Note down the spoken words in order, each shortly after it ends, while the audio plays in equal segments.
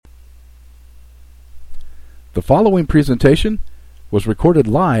The following presentation was recorded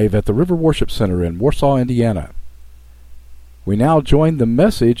live at the River Worship Center in Warsaw, Indiana. We now join the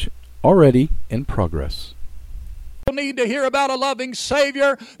message already in progress. Need to hear about a loving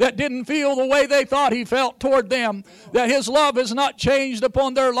Savior that didn't feel the way they thought He felt toward them, that His love has not changed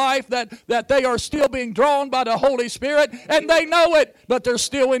upon their life, that they are still being drawn by the Holy Spirit, and they know it, but they're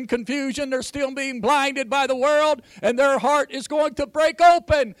still in confusion, they're still being blinded by the world, and their heart is going to break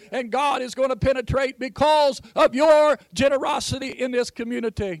open, and God is going to penetrate because of your generosity in this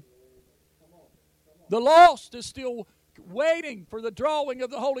community. The lost is still waiting for the drawing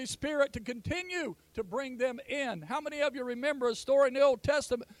of the Holy Spirit to continue to bring them in. How many of you remember a story in the Old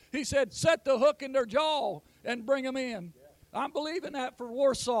Testament? He said, set the hook in their jaw and bring them in. I'm believing that for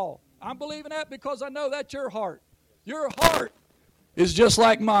Warsaw. I'm believing that because I know that's your heart. Your heart is just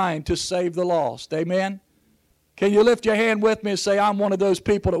like mine to save the lost. Amen? Can you lift your hand with me and say, I'm one of those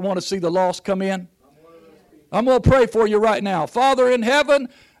people that want to see the lost come in? I'm going to pray for you right now. Father in heaven,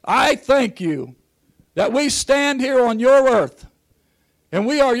 I thank you that we stand here on your earth, and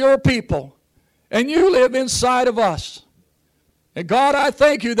we are your people, and you live inside of us. And God, I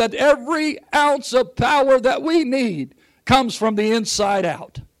thank you that every ounce of power that we need comes from the inside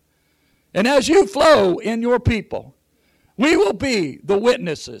out. And as you flow in your people, we will be the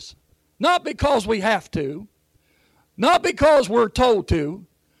witnesses, not because we have to, not because we're told to,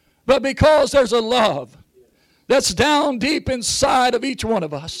 but because there's a love that's down deep inside of each one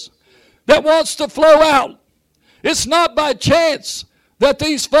of us that wants to flow out. It's not by chance that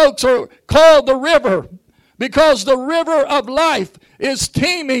these folks are called the river, because the river of life is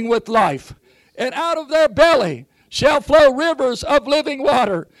teeming with life. And out of their belly shall flow rivers of living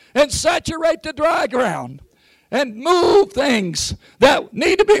water and saturate the dry ground and move things that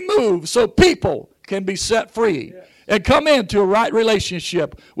need to be moved so people can be set free and come into a right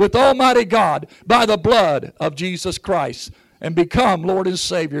relationship with Almighty God by the blood of Jesus Christ and become Lord and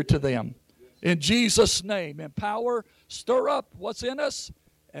Savior to them. In Jesus' name, and power, stir up what's in us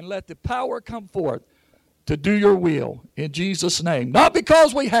and let the power come forth to do your will. In Jesus' name. Not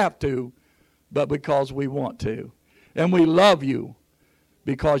because we have to, but because we want to. And we love you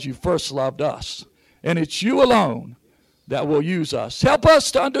because you first loved us. And it's you alone that will use us. Help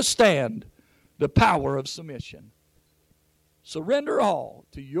us to understand the power of submission. Surrender all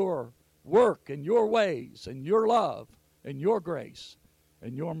to your work and your ways and your love and your grace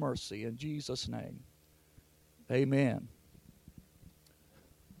and your mercy. In Jesus' name. Amen.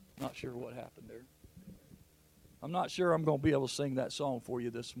 Not sure what happened there. I'm not sure I'm going to be able to sing that song for you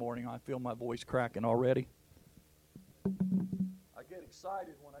this morning. I feel my voice cracking already. I get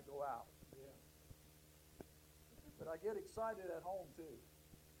excited when I go out. But I get excited at home too.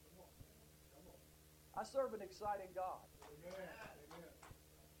 I serve an exciting God.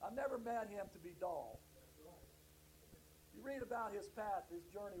 I've never met him to be dull. You read about his path, his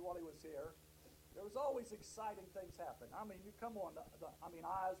journey while he was here. There was always exciting things happen. I mean, you come on,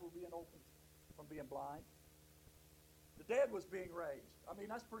 eyes were being opened from being blind. The dead was being raised. I mean,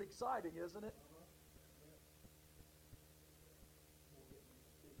 that's pretty exciting, isn't it?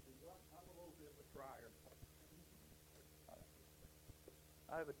 I'm a little bit of a crier.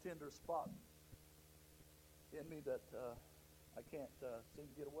 I have a tender spot in me that I can't seem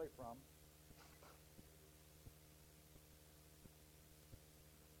to get away from.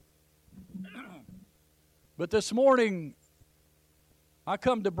 But this morning, I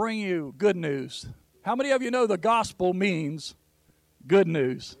come to bring you good news. How many of you know the gospel means good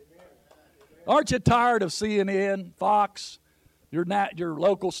news? Aren't you tired of CNN, Fox, your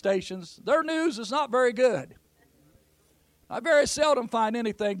local stations? Their news is not very good. I very seldom find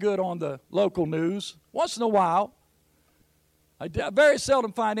anything good on the local news. Once in a while. I very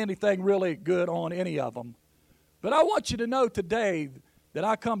seldom find anything really good on any of them. But I want you to know today that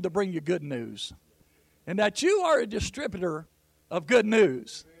I come to bring you good news. And that you are a distributor of good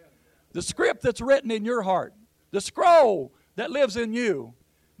news. The script that's written in your heart, the scroll that lives in you,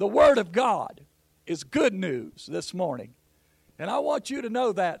 the Word of God is good news this morning. And I want you to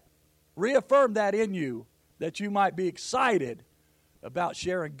know that, reaffirm that in you, that you might be excited about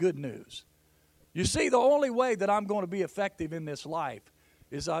sharing good news. You see, the only way that I'm going to be effective in this life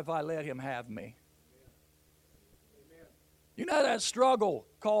is if I let Him have me. You know that struggle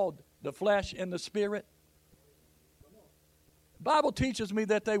called the flesh and the spirit? The Bible teaches me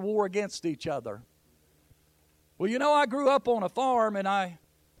that they war against each other. Well, you know, I grew up on a farm and I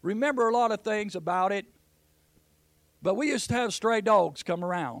remember a lot of things about it. But we used to have stray dogs come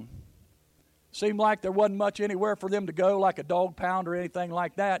around. Seemed like there wasn't much anywhere for them to go, like a dog pound or anything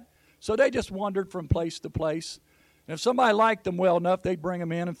like that. So they just wandered from place to place. And if somebody liked them well enough, they'd bring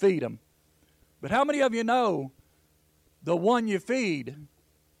them in and feed them. But how many of you know the one you feed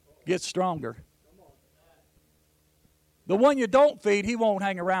gets stronger? The one you don't feed, he won't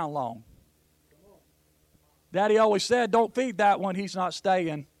hang around long. Daddy always said, don't feed that one, he's not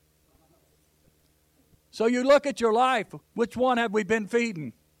staying. So you look at your life, which one have we been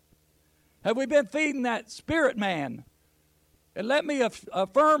feeding? Have we been feeding that spirit man? And let me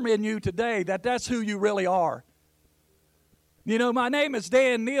affirm in you today that that's who you really are. You know, my name is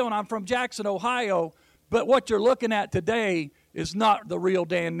Dan Neal, and I'm from Jackson, Ohio, but what you're looking at today is not the real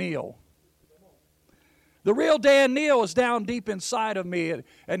Dan Neal. The real Dan Neal is down deep inside of me,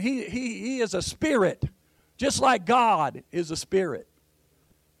 and he is a spirit, just like God is a spirit.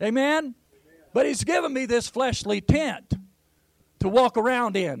 Amen? But he's given me this fleshly tent to walk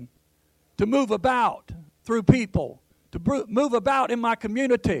around in, to move about through people, to move about in my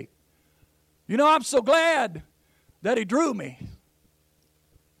community. You know, I'm so glad that he drew me.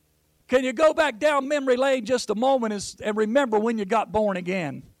 Can you go back down memory lane just a moment and remember when you got born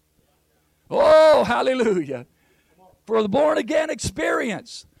again? Oh, hallelujah. For the born-again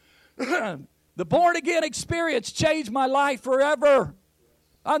experience. The born-again experience changed my life forever.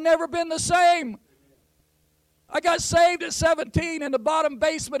 I've never been the same. I got saved at 17 in the bottom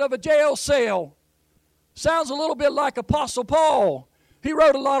basement of a jail cell. Sounds a little bit like Apostle Paul. He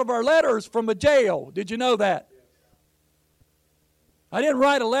wrote a lot of our letters from a jail. Did you know that? I didn't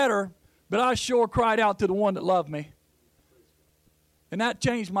write a letter, but I sure cried out to the one that loved me. And that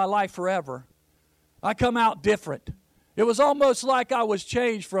changed my life forever. I come out different. It was almost like I was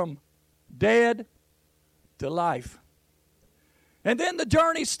changed from dead to life. And then the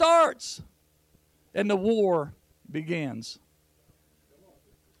journey starts, and the war begins.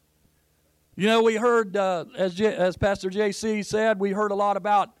 You know, we heard, as Pastor J.C. said, we heard a lot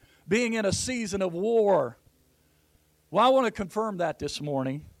about being in a season of war. Well, I want to confirm that this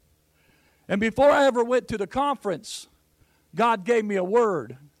morning. And before I ever went to the conference, God gave me a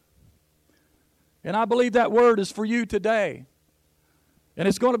word. And I believe that word is for you today. And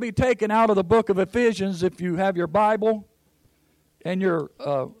it's going to be taken out of the book of Ephesians if you have your Bible and you're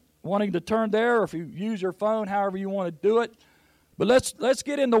wanting to turn there, or if you use your phone, however you want to do it. But let's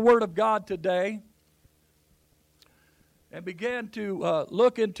get in the Word of God today and begin to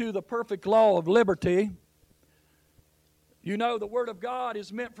look into the perfect law of liberty. You know, the Word of God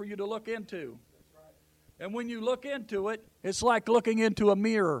is meant for you to look into. And when you look into it, it's like looking into a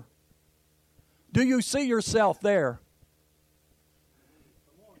mirror. Do you see yourself there?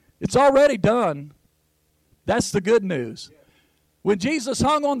 It's already done. That's the good news. When Jesus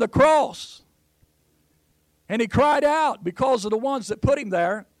hung on the cross and he cried out because of the ones that put him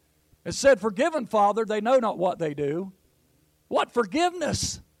there and said, "Forgive them, Father, they know not what they do." What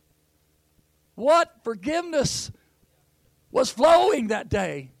forgiveness? What forgiveness was flowing that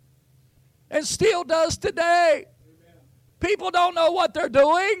day and still does today. Amen. People don't know what they're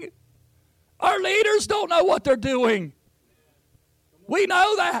doing. Our leaders don't know what they're doing. We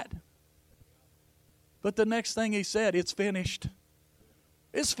know that. But the next thing he said, it's finished.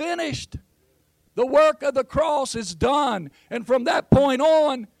 It's finished. The work of the cross is done. And from that point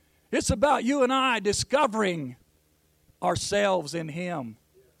on, it's about you and I discovering ourselves in Him.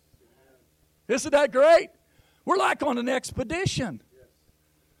 Isn't that great? We're like on an expedition.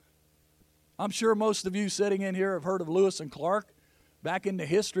 I'm sure most of you sitting in here have heard of Lewis and Clark. Back in the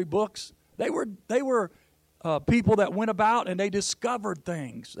history books, they were people that went about and they discovered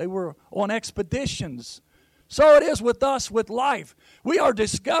things. They were on expeditions. So it is with us with life. We are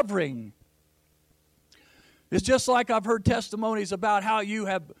discovering. It's just like I've heard testimonies about how you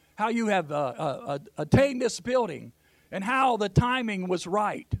have attained this building and how the timing was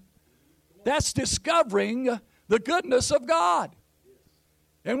right. That's discovering the goodness of God.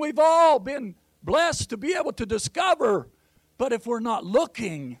 And we've all been blessed to be able to discover. But if we're not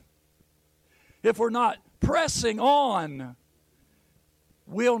looking, if we're not pressing on,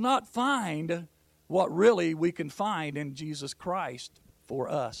 we'll not find what really we can find in Jesus Christ for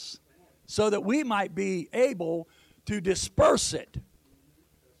us, so that we might be able to disperse it.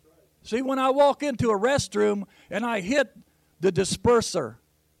 See, when I walk into a restroom and I hit the disperser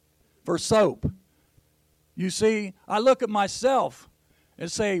for soap, you see, I look at myself and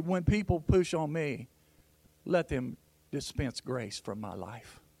say, when people push on me, let them dispense grace from my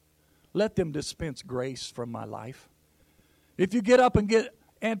life. Let them dispense grace from my life. If you get up and get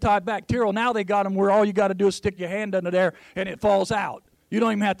antibacterial, now they got them where all you got to do is stick your hand under there and it falls out. You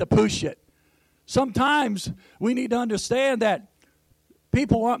don't even have to push it. Sometimes we need to understand that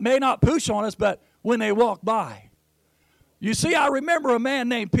people may not push on us, but when they walk by. You see, I remember a man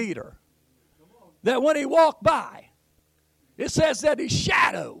named Peter, that when he walked by, it says that his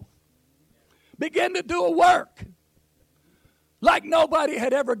shadow began to do a work like nobody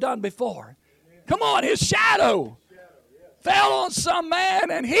had ever done before. Come on, his shadow fell on some man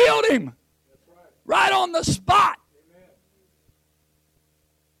and healed him right on the spot.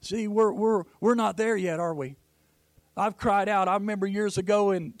 See, we're not there yet, are we? I've cried out. I remember years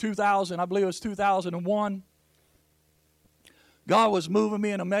ago in 2000, I believe it was 2001, God was moving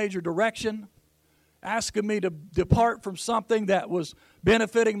me in a major direction, asking me to depart from something that was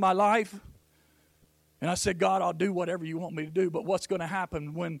benefiting my life. And I said, God, I'll do whatever you want me to do, but what's going to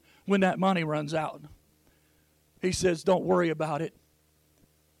happen when that money runs out? He says, don't worry about it.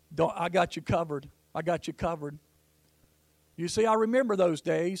 I got you covered. I got you covered. You see, I remember those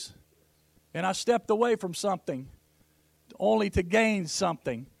days, and I stepped away from something only to gain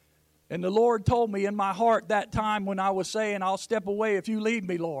something. And the Lord told me in my heart that time when I was saying, I'll step away if you lead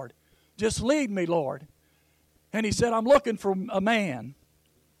me, Lord. Just lead me, Lord. And he said, I'm looking for a man.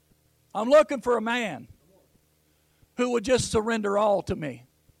 I'm looking for a man who would just surrender all to me.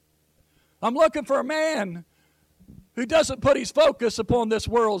 I'm looking for a man who doesn't put his focus upon this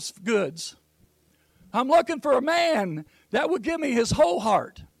world's goods. I'm looking for a man that would give me his whole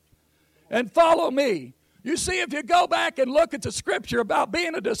heart and follow me. You see, if you go back and look at the scripture about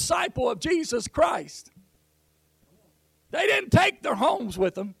being a disciple of Jesus Christ, they didn't take their homes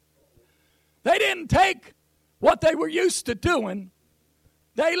with them. They didn't take what they were used to doing.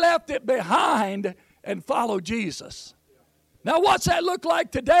 They left it behind and followed Jesus. Now, what's that look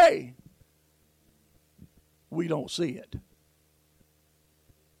like today? We don't see it.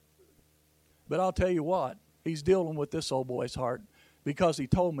 But I'll tell you what, he's dealing with this old boy's heart because he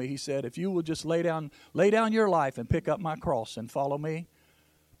told me, he said, if you will just lay down your life and pick up my cross and follow me,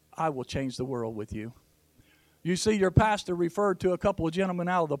 I will change the world with you. You see, your pastor referred to a couple of gentlemen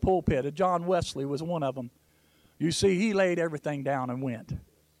out of the pulpit. John Wesley was one of them. You see, he laid everything down and went.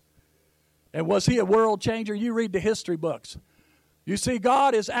 And was he a world changer? You read the history books. You see,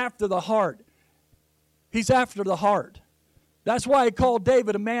 God is after the heart. He's after the heart. That's why he called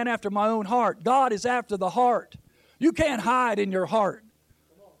David a man after my own heart. God is after the heart. You can't hide in your heart.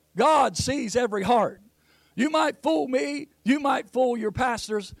 God sees every heart. You might fool me, you might fool your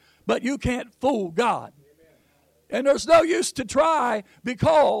pastors, but you can't fool God. And there's no use to try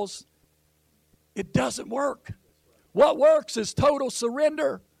because it doesn't work. What works is total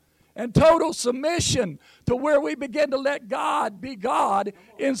surrender and total submission to where we begin to let God be God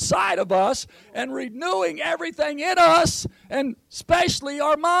inside of us and renewing everything in us, and especially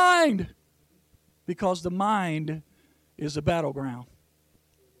our mind, because the mind is a battleground.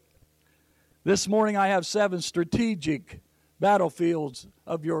 This morning I have 7 strategic battlefields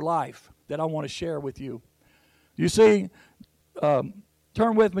of your life that I want to share with you. You see,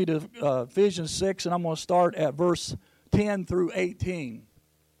 turn with me to Ephesians 6, and I'm going to start at verse 10 through 18.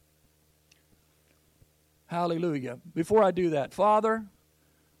 Hallelujah. Before I do that, Father,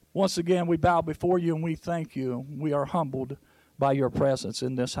 once again we bow before you and we thank you. We are humbled by your presence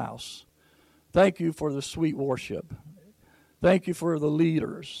in this house. Thank you for the sweet worship. Thank you for the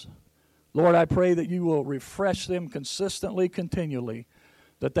leaders. Lord, I pray that you will refresh them consistently, continually,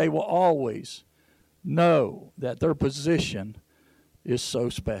 that they will always know that their position is so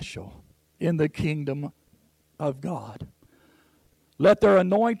special in the kingdom of God. Let their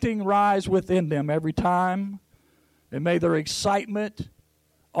anointing rise within them every time, and may their excitement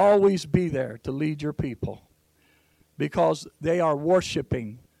always be there to lead your people, because they are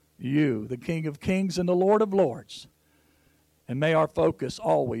worshiping you, the King of Kings and the Lord of Lords. And may our focus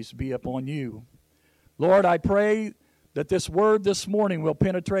always be upon you. Lord, I pray that this word this morning will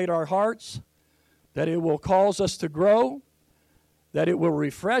penetrate our hearts, that it will cause us to grow, that it will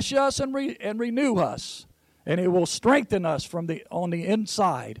refresh us and renew us, and it will strengthen us on the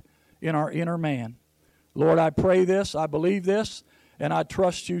inside in our inner man. Lord, I pray this, I believe this, and I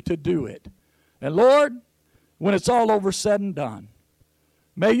trust you to do it. And Lord, when it's all over said and done,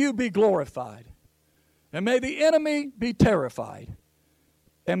 may you be glorified, and may the enemy be terrified,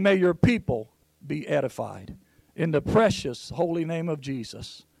 and may your people be edified. In the precious holy name of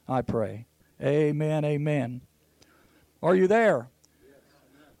Jesus, I pray. Amen, amen. Are you there?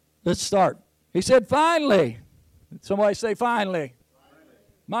 Let's start. He said, finally. Somebody say, finally.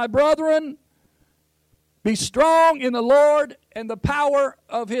 My brethren, be strong in the Lord and the power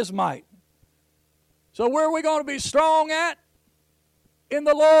of his might. So where are we going to be strong at? In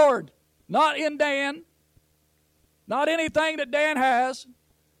the Lord. Not in Dan. Not anything that Dan has.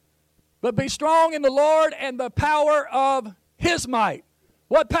 But be strong in the Lord and the power of his might.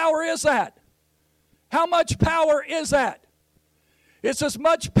 What power is that? How much power is that? It's as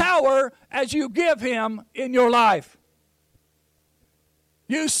much power as you give him in your life.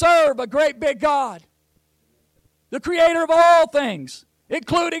 You serve a great big God, the creator of all things,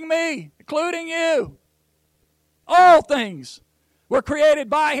 including me, including you. All things were created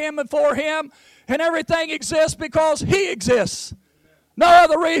by Him and for Him, and everything exists because He exists. No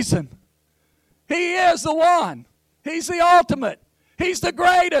other reason. He is the one. He's the ultimate. He's the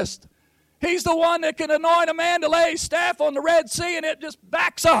greatest. He's the one that can anoint a man to lay his staff on the Red Sea and it just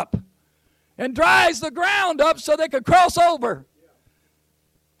backs up and dries the ground up so they can cross over.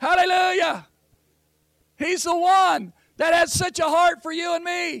 Hallelujah. He's the one that has such a heart for you and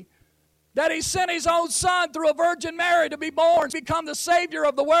me that He sent His own Son through a Virgin Mary to be born, to become the Savior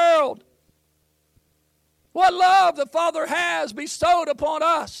of the world. What love the Father has bestowed upon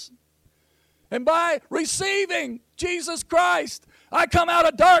us. And by receiving Jesus Christ, I come out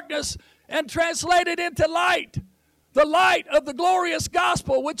of darkness and translated into light, the light of the glorious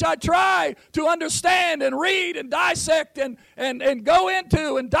gospel, which I try to understand and read and dissect and go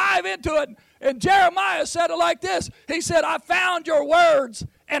into and dive into it. And Jeremiah said it like this. He said, I found your words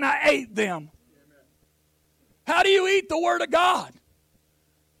and I ate them. Amen. How do you eat the Word of God?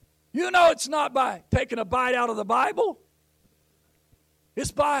 You know it's not by taking a bite out of the Bible.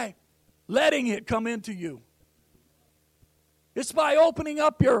 It's by letting it come into you. It's by opening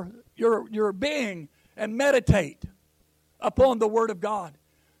up your being and meditate upon the Word of God.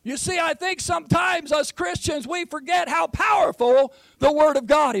 You see, I think sometimes us Christians, we forget how powerful the Word of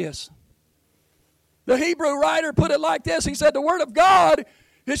God is. The Hebrew writer put it like this. He said, the Word of God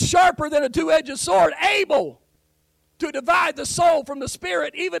is sharper than a two-edged sword, able to divide the soul from the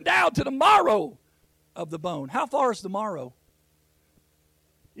spirit, even down to the marrow of the bone. How far is the marrow?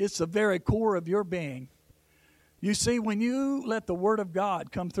 It's the very core of your being. You see, when you let the Word of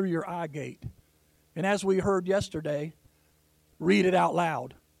God come through your eye gate, and as we heard yesterday, read it out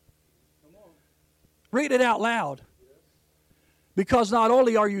loud. Read it out loud. Because not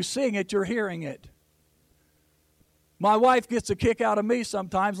only are you seeing it, you're hearing it. My wife gets a kick out of me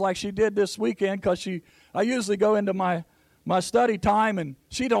sometimes, like she did this weekend, because I usually go into my study time and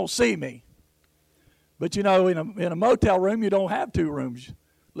she don't see me. But you know, in a motel room, you don't have two rooms,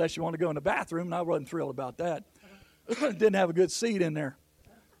 unless you want to go in the bathroom, and I wasn't thrilled about that. Didn't have a good seat in there.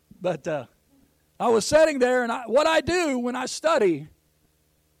 But I was sitting there, and what I do when I study,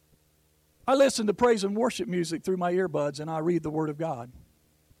 I listen to praise and worship music through my earbuds, and I read the Word of God.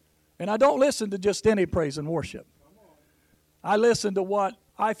 And I don't listen to just any praise and worship. I listen to what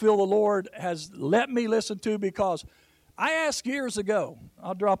I feel the Lord has let me listen to, because I asked years ago,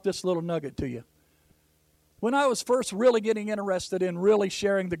 I'll drop this little nugget to you. When I was first really getting interested in really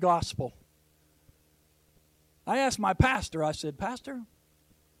sharing the gospel, I asked my pastor, I said, Pastor,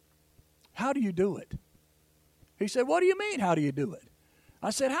 how do you do it? He said, what do you mean, how do you do it?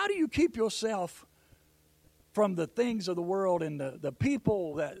 I said, how do you keep yourself from the things of the world and the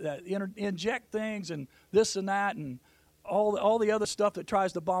people that inject things and this and that and all the other stuff that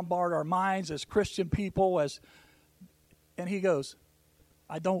tries to bombard our minds as Christian people? And he goes,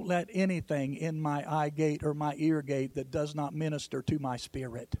 I don't let anything in my eye gate or my ear gate that does not minister to my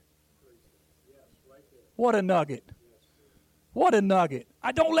spirit. What a nugget. What a nugget.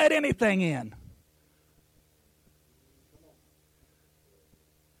 I don't let anything in.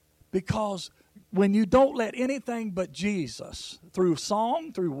 Because when you don't let anything but Jesus, through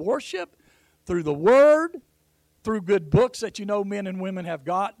song, through worship, through the Word, through good books that you know men and women have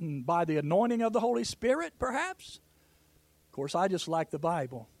gotten by the anointing of the Holy Spirit, perhaps. Of course, I just like the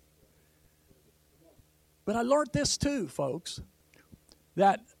Bible. But I learned this too, folks,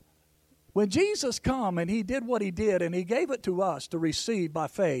 that when Jesus come and He did what He did and He gave it to us to receive by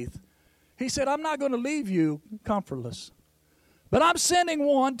faith, He said, I'm not going to leave you comfortless, but I'm sending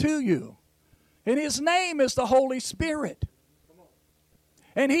one to you. And His name is the Holy Spirit.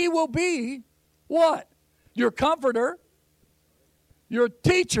 And He will be what? Your comforter, your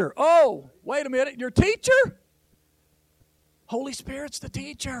teacher. Oh, wait a minute, your teacher? Holy Spirit's the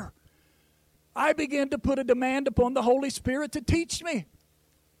teacher. I begin to put a demand upon the Holy Spirit to teach me.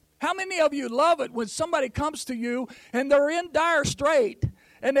 How many of you love it when somebody comes to you and they're in dire strait,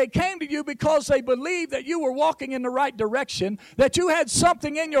 and they came to you because they believed that you were walking in the right direction, that you had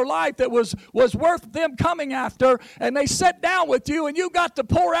something in your life that was worth them coming after, and they sat down with you and you got to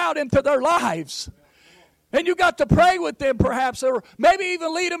pour out into their lives. And you got to pray with them perhaps, or maybe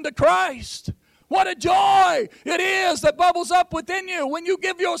even lead them to Christ. What a joy it is that bubbles up within you when you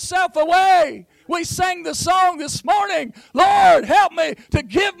give yourself away. We sang the song this morning, Lord, help me to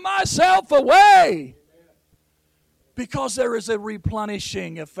give myself away. Because there is a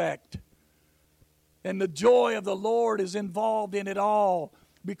replenishing effect. And the joy of the Lord is involved in it all.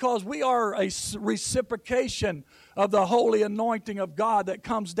 Because we are a reciprocation of the holy anointing of God that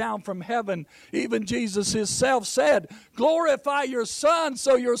comes down from heaven. Even Jesus himself said, glorify your Son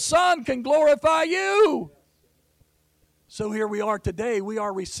so your Son can glorify you. So here we are today. We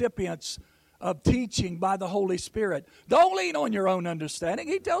are recipients of teaching by the Holy Spirit. Don't lean on your own understanding.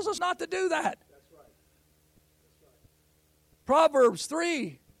 He tells us not to do that. Proverbs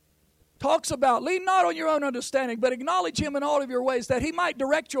 3 talks about, lean not on your own understanding, but acknowledge him in all of your ways, that he might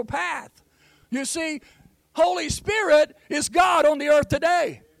direct your path. You see, Holy Spirit is God on the earth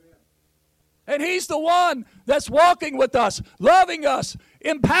today. And he's the one that's walking with us, loving us,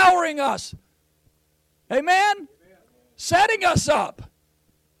 empowering us. Amen? Setting us up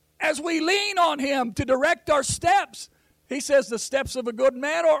as we lean on him to direct our steps. He says the steps of a good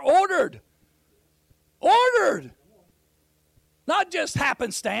man are ordered. Ordered. Not just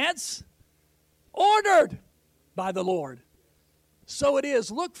happenstance. Ordered by the Lord. So it is.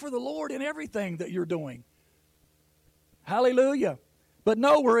 Look for the Lord in everything that you're doing. Hallelujah. But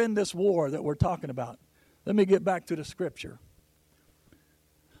no, we're in this war that we're talking about. Let me get back to the scripture.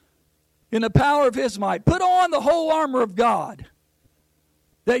 In the power of his might, put on the whole armor of God,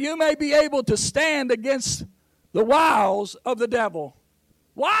 that you may be able to stand against the wiles of the devil.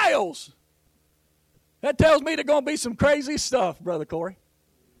 Wiles! That tells me there's going to be some crazy stuff, Brother Corey.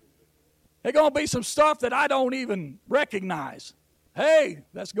 There's going to be some stuff that I don't even recognize. Hey,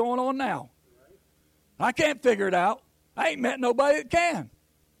 that's going on now. I can't figure it out. I ain't met nobody that can.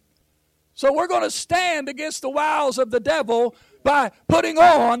 So we're going to stand against the wiles of the devil by putting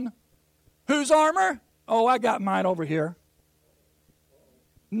on whose armor? Oh, I got mine over here.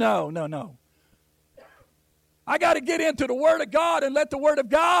 No. I got to get into the Word of God and let the Word of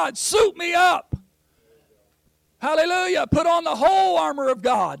God suit me up. Hallelujah. Put on the whole armor of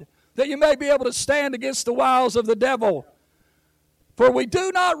God, that you may be able to stand against the wiles of the devil. For we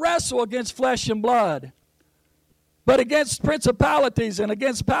do not wrestle against flesh and blood, but against principalities and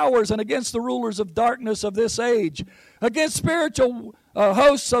against powers and against the rulers of darkness of this age, against spiritual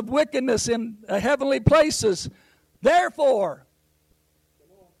hosts of wickedness in heavenly places. Therefore,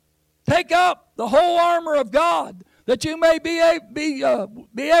 take up the whole armor of God, that you may be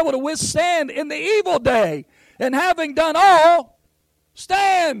able to withstand in the evil day, and having done all,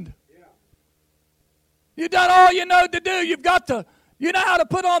 stand. You've done all you know to do. You know how to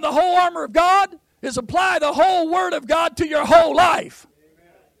put on the whole armor of God? Is apply the whole Word of God to your whole life.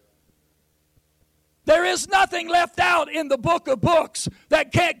 Amen. There is nothing left out in the book of books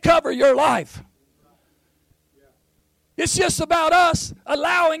that can't cover your life. It's just about us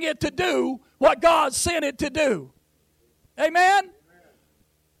allowing it to do what God sent it to do. Amen?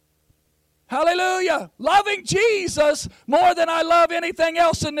 Hallelujah. Loving Jesus more than I love anything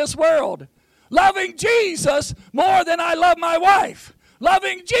else in this world. Loving Jesus more than I love my wife.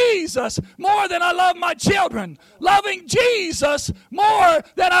 Loving Jesus more than I love my children. Loving Jesus more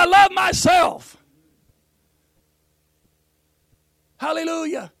than I love myself.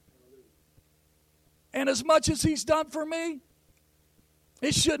 Hallelujah. And as much as he's done for me,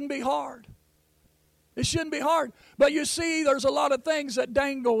 it shouldn't be hard. It shouldn't be hard. But you see, there's a lot of things that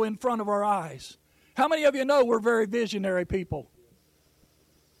dangle in front of our eyes. How many of you know we're very visionary people?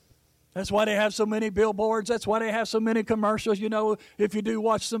 That's why they have so many billboards. That's why they have so many commercials. You know, if you do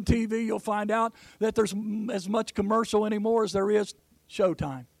watch some TV, you'll find out that there's as much commercial anymore as there is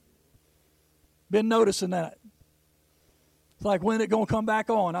showtime. Been noticing that. It's like, when is it going to come back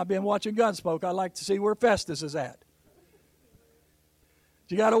on? I've been watching Gunsmoke. I like to see where Festus is at.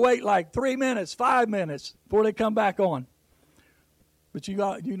 You got to wait like 3 minutes, 5 minutes before they come back on. But you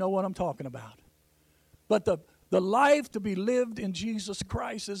know what I'm talking about. But the life to be lived in Jesus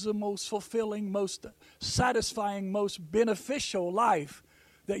Christ is the most fulfilling, most satisfying, most beneficial life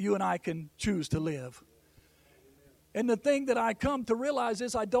that you and I can choose to live. And the thing that I come to realize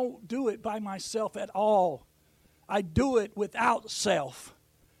is I don't do it by myself at all. I do it without self.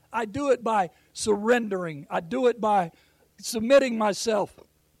 I do it by surrendering. I do it by submitting myself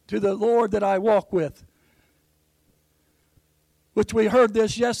to the Lord that I walk with. Which we heard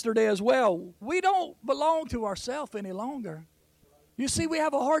this yesterday as well. We don't belong to ourselves any longer. You see, we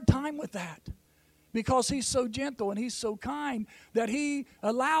have a hard time with that. Because he's so gentle and he's so kind that he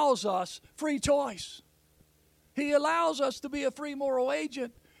allows us free choice. He allows us to be a free moral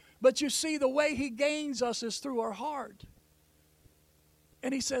agent. But you see, the way he gains us is through our heart.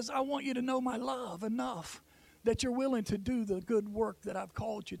 And he says, I want you to know my love enough that you're willing to do the good work that I've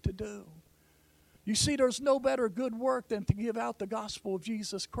called you to do. You see, there's no better good work than to give out the gospel of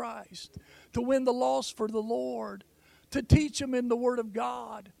Jesus Christ, to win the lost for the Lord, to teach them in the Word of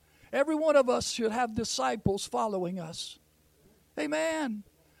God. Every one of us should have disciples following us. Amen.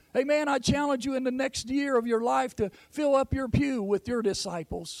 Amen. I challenge you in the next year of your life to fill up your pew with your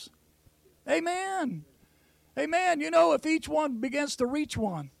disciples. Amen. Amen. You know, if each one begins to reach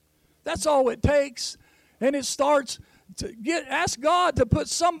one, that's all it takes. And it starts to ask God to put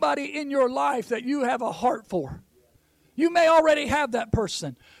somebody in your life that you have a heart for. You may already have that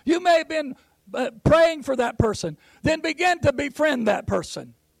person. You may have been praying for that person. Then begin to befriend that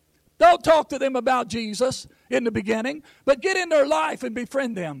person. Don't talk to them about Jesus in the beginning, but get in their life and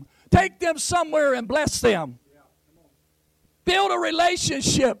befriend them. Take them somewhere and bless them. Build a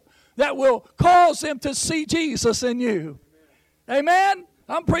relationship that will cause them to see Jesus in you. Amen?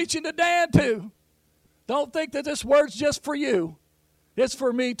 I'm preaching to Dan too. Don't think that this word's just for you. It's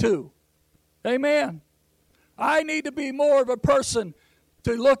for me too. Amen? I need to be more of a person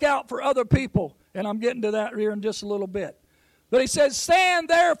to look out for other people. And I'm getting to that here in just a little bit. But he says, stand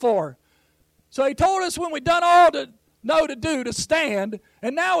therefore. So he told us when we've done all to know to do to stand.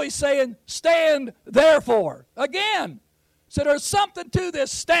 And now he's saying, stand therefore. Again. So there's something to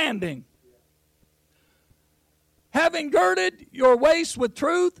this standing. Having girded your waist with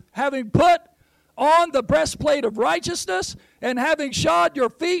truth, having put on the breastplate of righteousness, and having shod your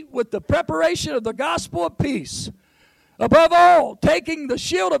feet with the preparation of the gospel of peace. Above all, taking the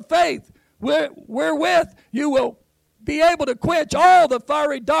shield of faith, wherewith you will be able to quench all the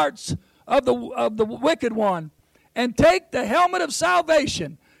fiery darts of the wicked one, and take the helmet of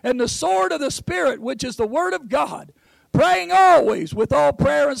salvation and the sword of the Spirit, which is the word of God, praying always with all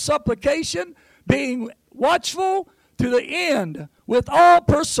prayer and supplication, being watchful to the end with all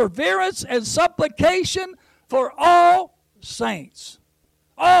perseverance and supplication for all saints.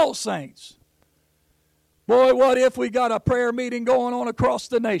 All saints. Boy, what if we got a prayer meeting going on across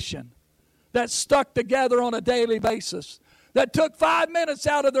the nation that stuck together on a daily basis, that took 5 minutes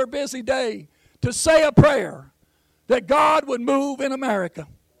out of their busy day to say a prayer, that God would move in America,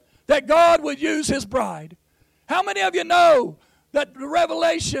 that God would use His bride. How many of you know that the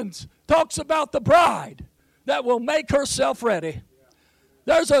Revelations talks about the bride that will make herself ready?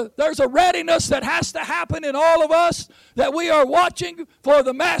 There's a readiness that has to happen in all of us, that we are watching for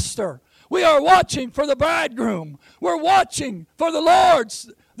the Master. We are watching for the bridegroom. We're watching for the Lord,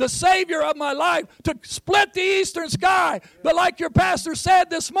 the Savior of my life, to split the eastern sky. But like your pastor said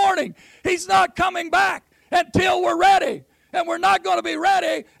this morning, He's not coming back until we're ready. And we're not going to be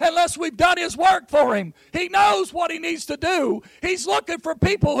ready unless we've done His work for Him. He knows what He needs to do. He's looking for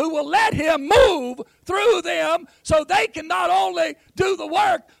people who will let Him move through them so they can not only do the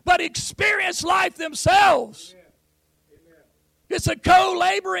work, but experience life themselves. Amen. It's a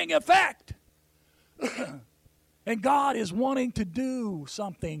co-laboring effect. And God is wanting to do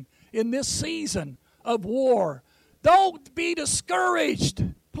something in this season of war. Don't be discouraged,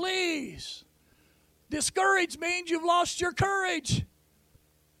 please. Discouraged means you've lost your courage.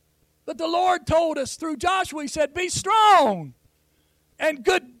 But the Lord told us through Joshua, He said, be strong and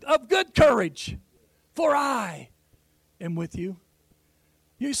of good courage, for I am with you.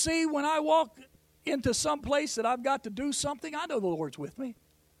 You see, when I walk into some place that I've got to do something, I know the Lord's with me.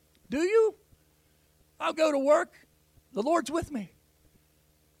 Do you? I'll go to work, the Lord's with me.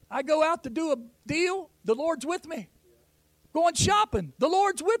 I go out to do a deal, the Lord's with me. Going shopping, the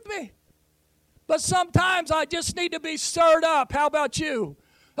Lord's with me. But sometimes I just need to be stirred up. How about you?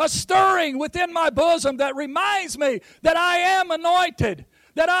 A stirring within my bosom that reminds me that I am anointed,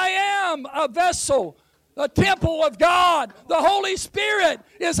 that I am a vessel, a temple of God. The Holy Spirit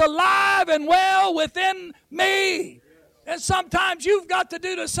is alive and well within me. And sometimes you've got to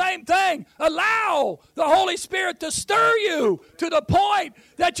do the same thing. Allow the Holy Spirit to stir you to the point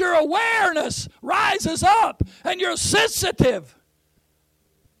that your awareness rises up and you're sensitive.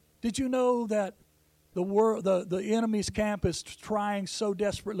 Did you know that the enemy's camp is trying so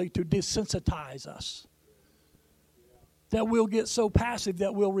desperately to desensitize us that we'll get so passive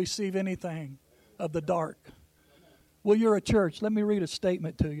that we'll receive anything of the dark? Well, you're a church. Let me read a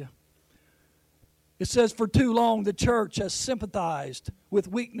statement to you. It says, for too long the church has sympathized with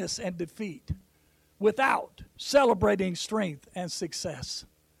weakness and defeat without celebrating strength and success.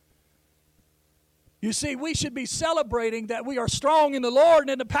 You see, we should be celebrating that we are strong in the Lord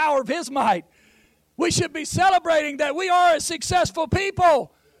and in the power of His might. We should be celebrating that we are a successful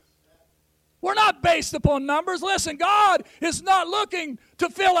people. We're not based upon numbers. Listen, God is not looking to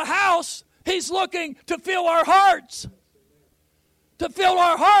fill a house. He's looking to fill our hearts. To fill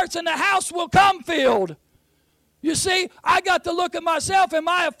our hearts, and the house will come filled. You see, I got to look at myself. Am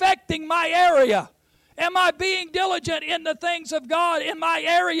I affecting my area? Am I being diligent in the things of God in my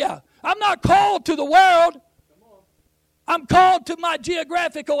area? I'm not called to the world. I'm called to my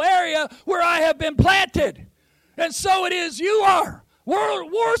geographical area where I have been planted. And so it is you are.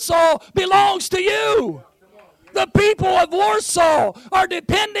 Warsaw belongs to you. The people of Warsaw are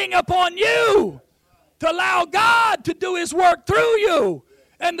depending upon you to allow God to do His work through you.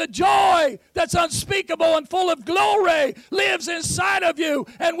 And the joy that's unspeakable and full of glory lives inside of you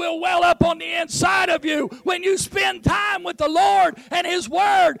and will well up on the inside of you when you spend time with the Lord and His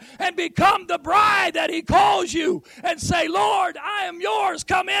Word and become the bride that He calls you and say, Lord, I am yours.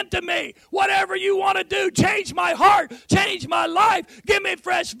 Come into me. Whatever you want to do, change my heart, change my life, give me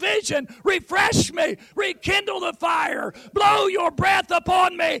fresh vision, refresh me, rekindle the fire, blow your breath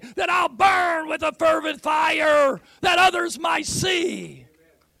upon me that I'll burn with a fervent fire that others might see.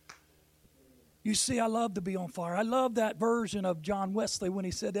 You see, I love to be on fire. I love that version of John Wesley when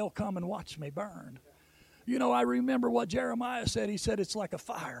he said, they'll come and watch me burn. You know, I remember what Jeremiah said. He said, it's like a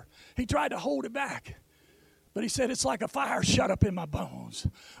fire. He tried to hold it back. But he said, it's like a fire shut up in my bones.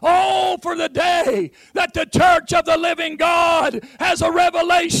 Oh, for the day that the church of the living God has a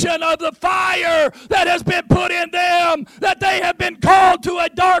revelation of the fire that has been put in them, that they have been called to a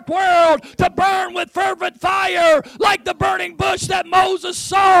dark world to burn with fervent fire, like the burning bush that Moses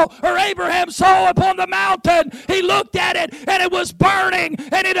saw or Abraham saw upon the mountain. He looked at it and it was burning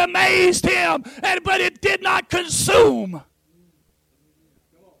and it amazed him, but it did not consume.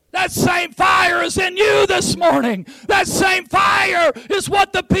 That same fire is in you this morning. That same fire is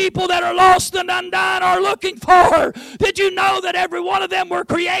what the people that are lost and undone are looking for. Did you know that every one of them were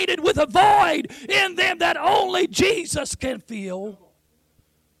created with a void in them that only Jesus can fill?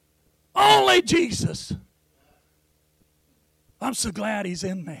 Only Jesus. I'm so glad He's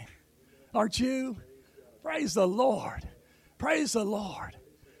in me. Aren't you? Praise the Lord. Praise the Lord.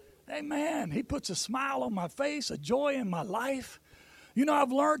 Amen. He puts a smile on my face, a joy in my life. You know,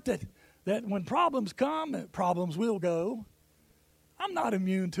 I've learned that when problems come, problems will go. I'm not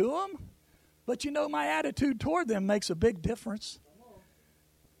immune to them. But you know, my attitude toward them makes a big difference.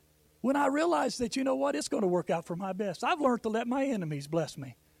 When I realize that, you know what, it's going to work out for my best. I've learned to let my enemies bless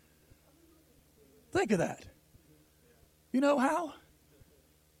me. Think of that. You know how?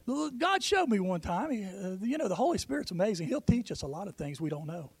 God showed me one time. You know, the Holy Spirit's amazing. He'll teach us a lot of things we don't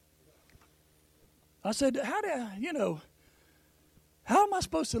know. I said, how am I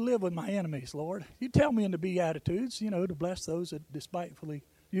supposed to live with my enemies, Lord? You tell me in the Beatitudes, you know, to bless those that despitefully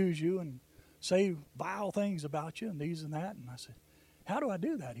use you and say vile things about you and these and that. And I said, how do I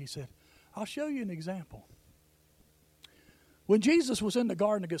do that? He said, I'll show you an example. When Jesus was in the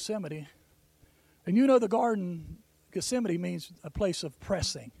Garden of Gethsemane, and you know the Garden of Gethsemane means a place of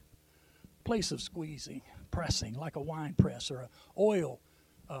pressing, place of squeezing, pressing, like a wine press or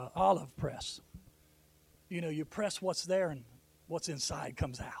an olive press. You know, you press what's there and what's inside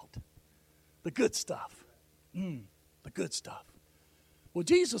comes out. The good stuff. The good stuff. Well,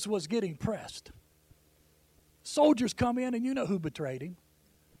 Jesus was getting pressed. Soldiers come in, and you know who betrayed him.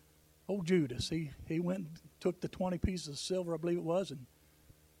 Old Judas. He went and took the 20 pieces of silver, I believe it was, and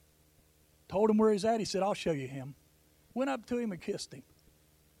told him where he's at. He said, I'll show you him. Went up to him and kissed him.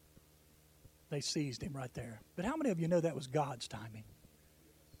 They seized him right there. But how many of you know that was God's timing?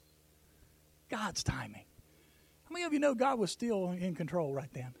 God's timing. How many of you know God was still in control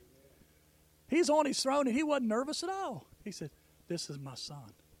right then? He's on His throne, and He wasn't nervous at all. He said, this is my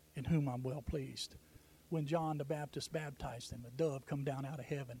Son, in whom I'm well pleased. When John the Baptist baptized him, a dove come down out of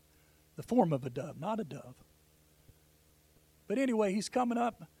heaven. The form of a dove, not a dove. But anyway, he's coming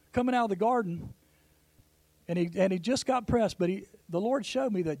out of the garden, and he just got pressed. But the Lord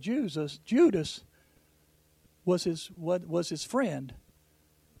showed me that Judas was his friend,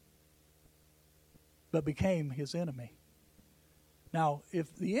 but became his enemy. Now,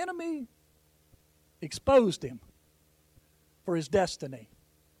 if the enemy exposed him for his destiny,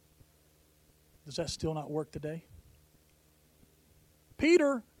 does that still not work today?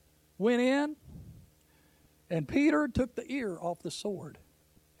 Peter went in, and Peter took the ear off the sword.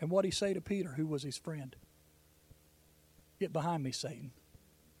 And what did he say to Peter, who was his friend? Get behind me, Satan.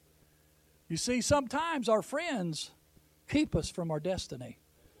 You see, sometimes our friends keep us from our destiny,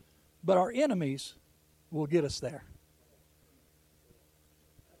 but our enemies will get us there.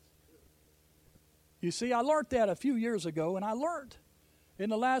 You see, I learned that a few years ago, and I learned in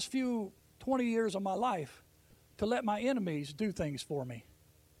the last 20 years of my life to let my enemies do things for me.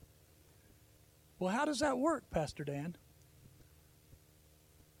 Well, how does that work, Pastor Dan?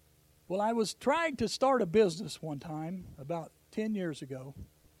 Well, I was trying to start a business one time about 10 years ago,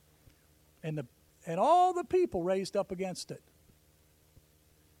 and all the people raised up against it.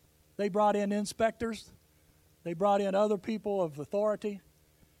 They brought in inspectors. They brought in other people of authority,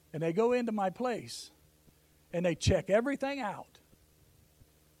 and they go into my place, and they check everything out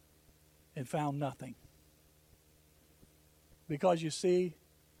and found nothing. Because you see,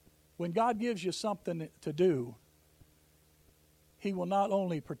 when God gives you something to do, He will not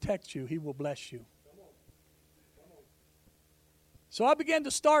only protect you, He will bless you. So I began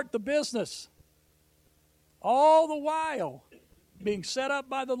to start the business, all the while being set up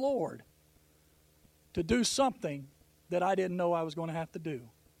by the Lord to do something that I didn't know I was going to have to do.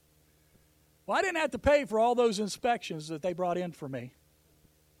 Well, I didn't have to pay for all those inspections that they brought in for me.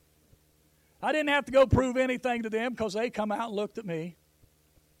 I didn't have to go prove anything to them because they come out and looked at me.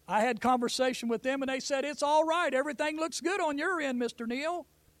 I had conversation with them and they said, it's all right. Everything looks good on your end, Mr. Neal.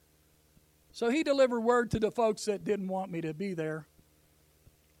 So he delivered word to the folks that didn't want me to be there.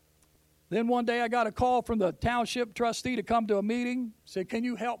 Then one day I got a call from the township trustee to come to a meeting. He said, can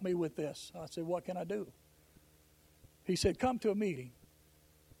you help me with this? I said, what can I do? He said, come to a meeting.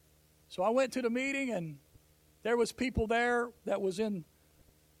 So I went to the meeting and there was people there that was in,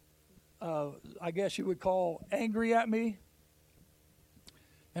 I guess you would call, angry at me.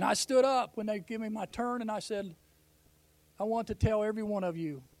 And I stood up when they gave me my turn and I said, I want to tell every one of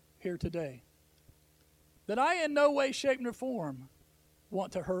you here today that I in no way, shape, nor form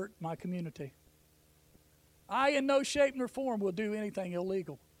want to hurt my community. I in no shape nor form will do anything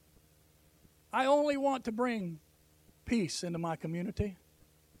illegal. I only want to bring peace into my community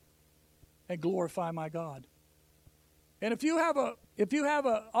and glorify my God. And if you have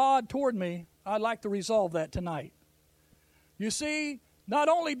a odd toward me, I'd like to resolve that tonight. You see, not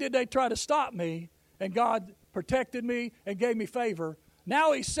only did they try to stop me, and God protected me and gave me favor,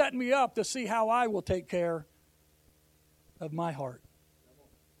 now He's setting me up to see how I will take care of my heart.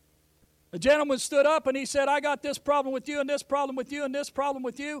 A gentleman stood up and he said, I got this problem with you and this problem with you and this problem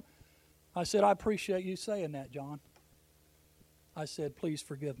with you. I said, I appreciate you saying that, John. I said, please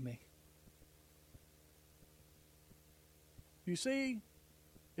forgive me. You see,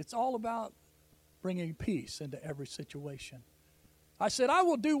 it's all about bringing peace into every situation. I said, I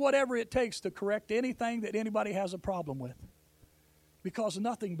will do whatever it takes to correct anything that anybody has a problem with, because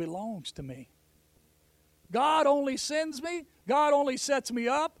nothing belongs to me. God only sends me, God only sets me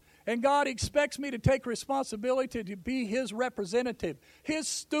up, and God expects me to take responsibility to be His representative, His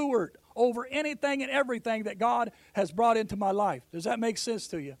steward over anything and everything that God has brought into my life. Does that make sense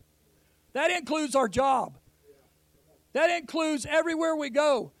to you? That includes our job. That includes everywhere we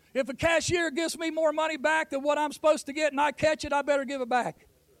go. If a cashier gives me more money back than what I'm supposed to get and I catch it, I better give it back.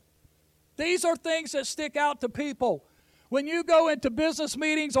 These are things that stick out to people. When you go into business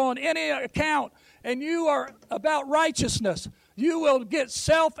meetings on any account and you are about righteousness, you will get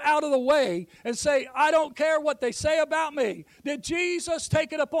self out of the way and say, I don't care what they say about me. Did Jesus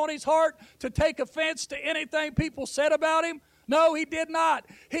take it upon His heart to take offense to anything people said about Him? No, He did not.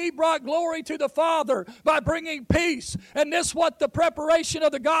 He brought glory to the Father by bringing peace. And this is what the preparation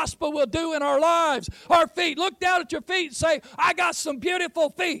of the gospel will do in our lives. Our feet. Look down at your feet and say, I got some beautiful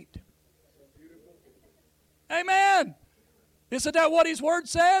feet. Amen. Isn't that what His word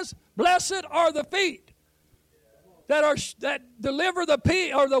says? Blessed are the feet that deliver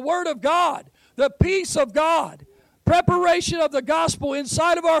the word of God, the peace of God. Preparation of the gospel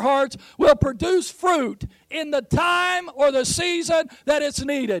inside of our hearts will produce fruit in the time or the season that it's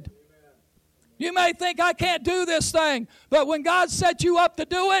needed. You may think, I can't do this thing, but when God set you up to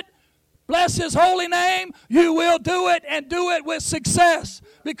do it, bless His holy name, you will do it and do it with success,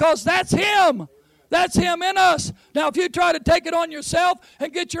 because that's Him. That's Him in us. Now, if you try to take it on yourself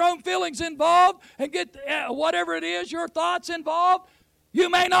and get your own feelings involved and get whatever it is, your thoughts involved, you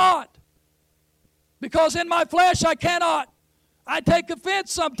may not. Because in my flesh, I cannot. I take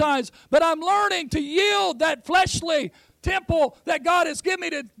offense sometimes, but I'm learning to yield that fleshly temple that God has given me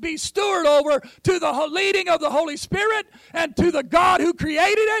to be steward over to the leading of the Holy Spirit and to the God who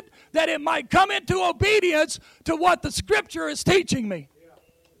created it, that it might come into obedience to what the Scripture is teaching me.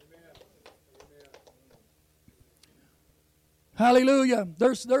 Hallelujah.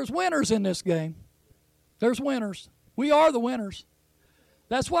 There's winners in this game. There's winners. We are the winners.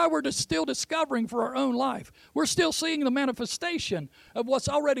 That's why we're still discovering for our own life. We're still seeing the manifestation of what's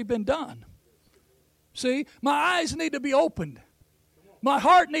already been done. See, my eyes need to be opened. My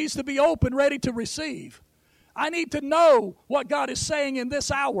heart needs to be open, ready to receive. I need to know what God is saying in this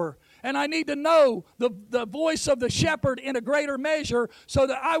hour. And I need to know the voice of the shepherd in a greater measure so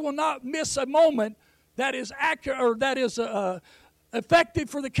that I will not miss a moment that is accurate or that is effective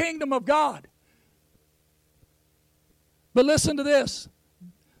for the kingdom of God. But listen to this.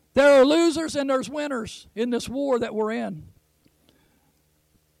 There are losers and there's winners in this war that we're in.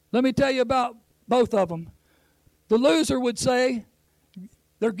 Let me tell you about both of them. The loser would say,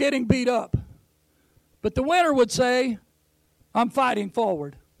 they're getting beat up. But the winner would say, I'm fighting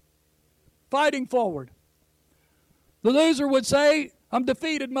forward. Fighting forward. The loser would say, I'm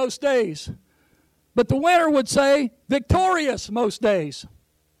defeated most days. But the winner would say, victorious most days.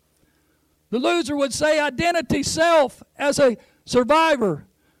 The loser would say, identity, self, as a survivor.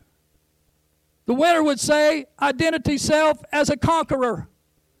 The winner would say, identity, self, as a conqueror.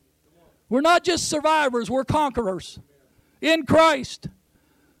 We're not just survivors, we're conquerors in Christ.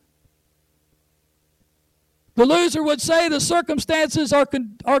 The loser would say, the circumstances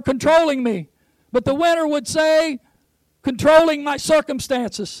are controlling me. But the winner would say, controlling my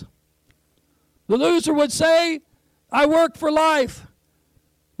circumstances. The loser would say, I work for life.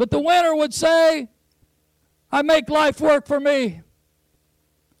 But the winner would say, I make life work for me.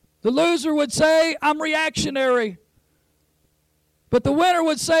 The loser would say, I'm reactionary. But the winner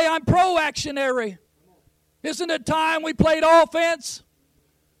would say, I'm pro-actionary. Isn't it time we played offense?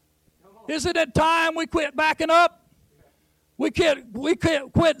 Isn't it time we quit backing up? We quit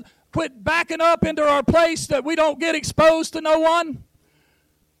backing up into our place that we don't get exposed to no one?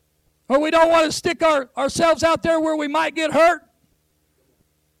 Or we don't want to stick ourselves out there where we might get hurt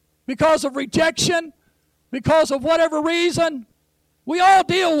because of rejection, because of whatever reason. We all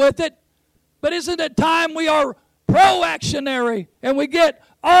deal with it. But isn't it time we are pro-actionary and we get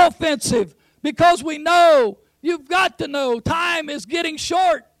offensive? Because we know, you've got to know, time is getting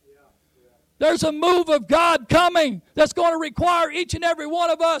short. There's a move of God coming that's going to require each and every one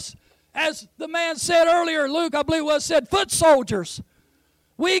of us, as the man said earlier, Luke, I believe it was, said, foot soldiers.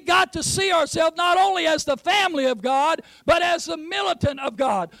 We got to see ourselves not only as the family of God, but as the militant of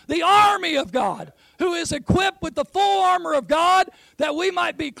God, the army of God, who is equipped with the full armor of God, that we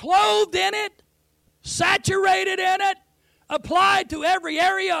might be clothed in it, saturated in it, applied to every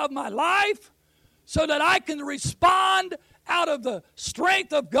area of my life, so that I can respond out of the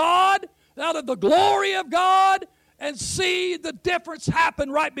strength of God, out of the glory of God, and see the difference happen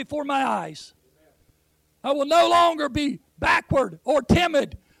right before my eyes. I will no longer be backward or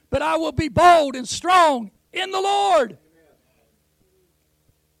timid, but I will be bold and strong in the Lord.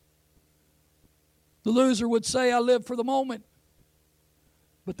 The loser would say, I live for the moment.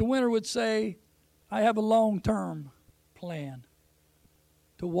 But the winner would say, I have a long-term plan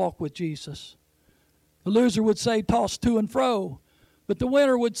to walk with Jesus. The loser would say, toss to and fro. But the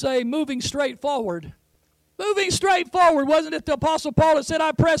winner would say, moving straight forward. Moving straight forward. Wasn't it the Apostle Paul that said,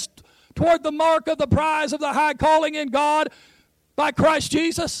 I pressed toward the mark of the prize of the high calling in God by Christ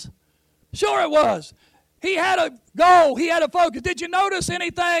Jesus? Sure it was. He had a goal. He had a focus. Did you notice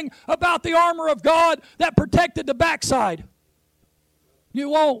anything about the armor of God that protected the backside? You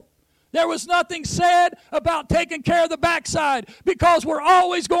won't. There was nothing said about taking care of the backside, because we're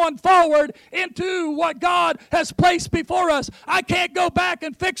always going forward into what God has placed before us. I can't go back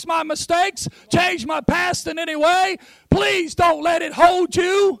and fix my mistakes, change my past in any way. Please don't let it hold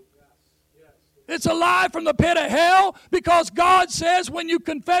you. It's a lie from the pit of hell, because God says when you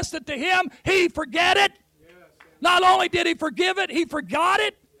confess it to Him, He forget it. Not only did He forgive it, He forgot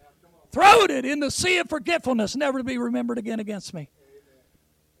it. Throwed it in the sea of forgetfulness, never to be remembered again against me.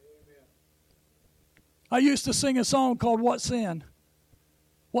 I used to sing a song called What Sin?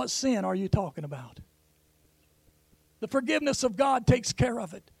 What sin are you talking about? The forgiveness of God takes care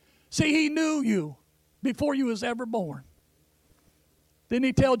of it. See, He knew you before you was ever born. Didn't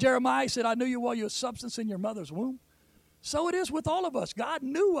He tell Jeremiah, He said, I knew you while you were substance in your mother's womb? So it is with all of us. God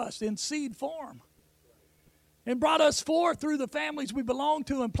knew us in seed form and brought us forth through the families we belong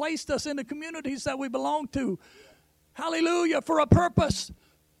to and placed us in the communities that we belong to. Hallelujah, for a purpose,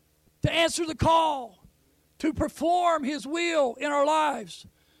 to answer the call, to perform His will in our lives.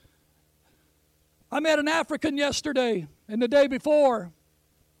 I met an African yesterday, and the day before,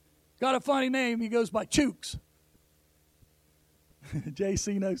 got a funny name. He goes by Chooks.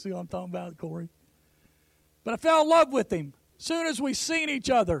 JC knows who I'm talking about, Corey. But I fell in love with him. As soon as we seen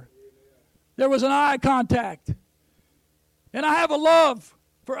each other, there was an eye contact. And I have a love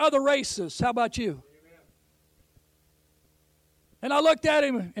for other races. How about you? And I looked at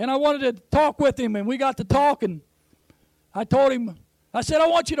him, and I wanted to talk with him, and we got to talking. I told him, I said, I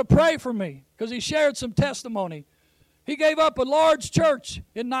want you to pray for me, because he shared some testimony. He gave up a large church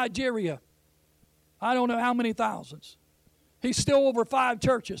in Nigeria. I don't know how many thousands. He's still over 5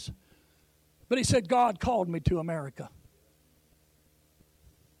 churches. But he said, God called me to America.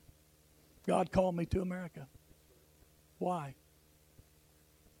 God called me to America. Why?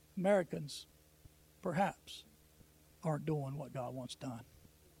 Americans, perhaps, aren't doing what God wants done.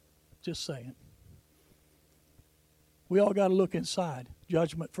 Just saying. We all got to look inside.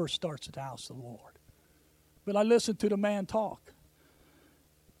 Judgment first starts at the house of the Lord. But I listened to the man talk.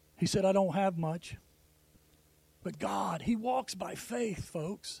 He said, I don't have much. But God, He walks by faith,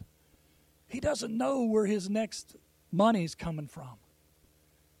 folks. He doesn't know where his next money's coming from.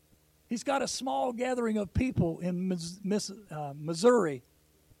 He's got a small gathering of people in Missouri.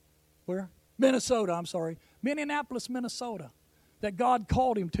 Where? Minnesota, I'm sorry. Minneapolis, Minnesota. That God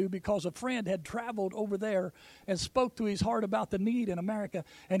called him to because a friend had traveled over there and spoke to his heart about the need in America.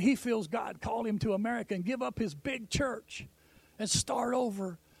 And he feels God called him to America and give up his big church and start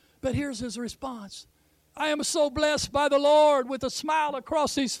over. But here's his response. I am so blessed by the Lord with a smile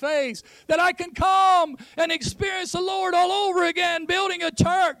across his face that I can come and experience the Lord all over again, building a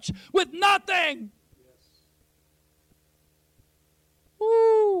church with nothing.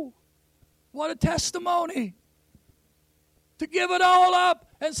 Woo! What a testimony. To give it all up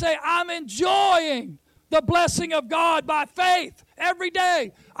and say, I'm enjoying the blessing of God by faith every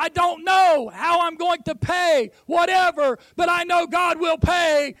day. I don't know how I'm going to pay whatever, but I know God will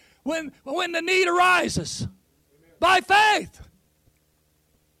pay when the need arises. Amen. By faith.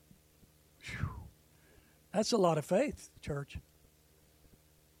 Whew. That's a lot of faith, church.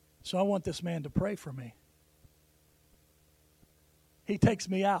 So I want this man to pray for me. He takes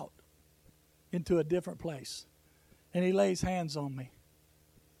me out into a different place. And he lays hands on me.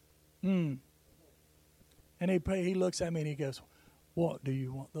 And he looks at me and he goes, what do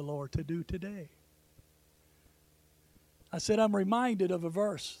you want the Lord to do today? I said, I'm reminded of a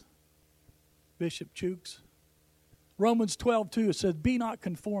verse, Bishop Chooks. Romans 12:2, it says, be not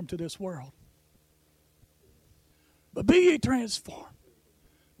conformed to this world, but be ye transformed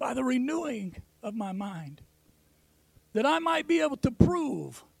by the renewing of my mind, that I might be able to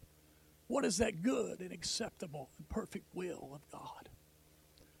prove what is that good and acceptable and perfect will of God.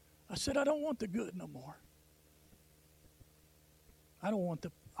 I said, I don't want the good no more. I want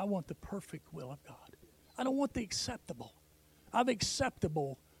the perfect will of God. I don't want the acceptable. I've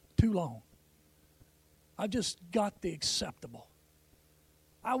acceptable too long. I just got the acceptable.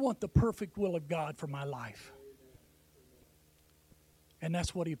 I want the perfect will of God for my life. And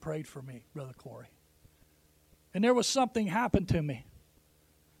that's what he prayed for me, Brother Corey. And there was something happened to me.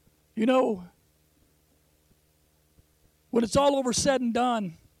 You know, when it's all over said and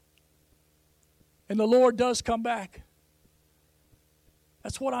done, and the Lord does come back,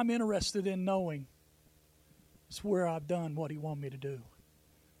 that's what I'm interested in knowing. It's where I've done what he wanted me to do.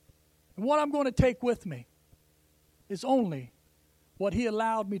 And what I'm going to take with me is only what he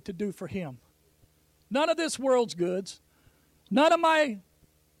allowed me to do for him. None of this world's goods, none of my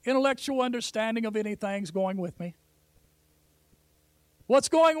intellectual understanding of anything's going with me. What's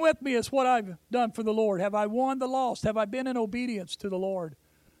going with me is what I've done for the Lord. Have I won the lost? Have I been in obedience to the Lord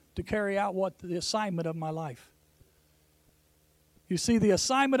to carry out what the assignment of my life? You see, the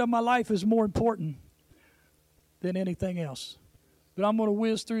assignment of my life is more important than anything else. But I'm going to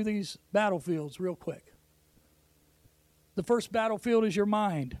whiz through these battlefields real quick. The first battlefield is your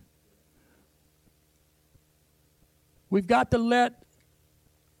mind. We've got to let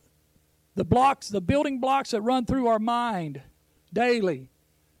the building blocks that run through our mind daily,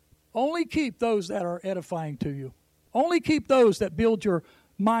 only keep those that are edifying to you. Only keep those that build your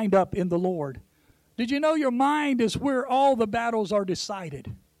mind up in the Lord. Did you know your mind is where all the battles are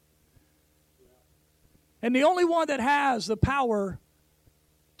decided? And the only one that has the power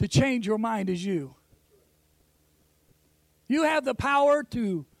to change your mind is you. You have the power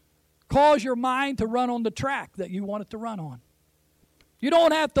to cause your mind to run on the track that you want it to run on. You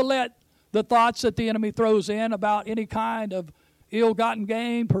don't have to let the thoughts that the enemy throws in about any kind of ill-gotten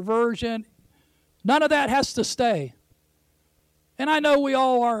gain, perversion, none of that has to stay. And I know we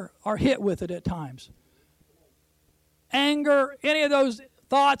all are hit with it at times. Anger, any of those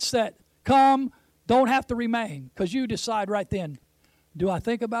thoughts that come don't have to remain, because you decide right then, do I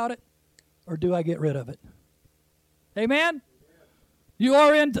think about it or do I get rid of it? Amen? You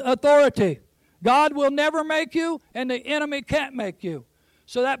are in authority. God will never make you, and the enemy can't make you.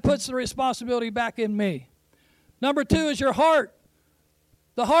 So that puts the responsibility back in me. Number 2 is your heart.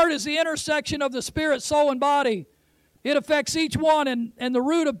 The heart is the intersection of the spirit, soul, and body. It affects each one, and the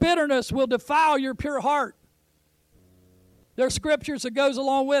root of bitterness will defile your pure heart. There are scriptures that goes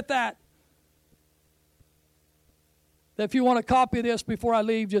along with that. That if you want to copy this before I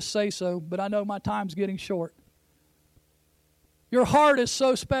leave, just say so. But I know my time's getting short. Your heart is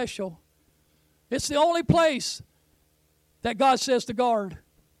so special. It's the only place that God says to guard.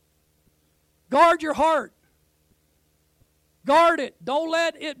 Guard your heart. Guard it. Don't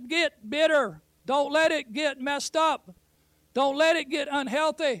let it get bitter. Don't let it get messed up. Don't let it get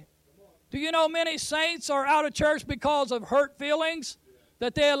unhealthy. Do you know many saints are out of church because of hurt feelings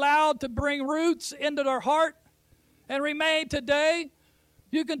that they allowed to bring roots into their heart and remain today?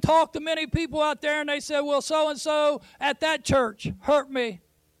 You can talk to many people out there and they say, well, so-and-so at that church hurt me.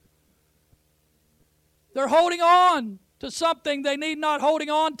 They're holding on to something they need not holding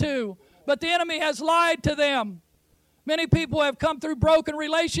on to. But the enemy has lied to them. Many people have come through broken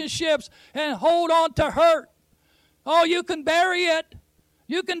relationships and hold on to hurt. Oh, you can bury it.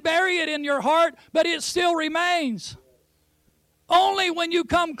 You can bury it in your heart, but it still remains. Only when you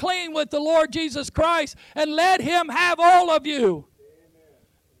come clean with the Lord Jesus Christ and let Him have all of you.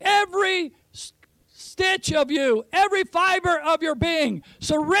 Every stitch of you, every fiber of your being,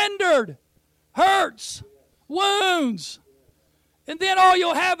 surrendered, hurts, wounds. And then all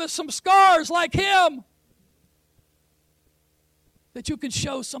you'll have is some scars like Him that you can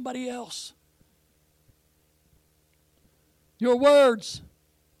show somebody else. Your words.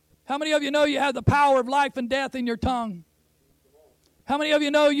 How many of you know you have the power of life and death in your tongue? How many of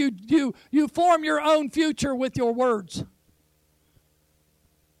you know you form your own future with your words?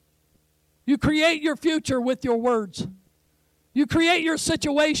 You create your future with your words. You create your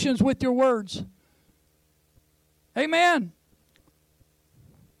situations with your words. Amen.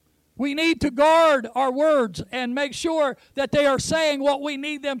 We need to guard our words and make sure that they are saying what we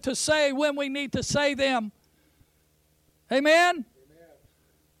need them to say when we need to say them. Amen? Amen.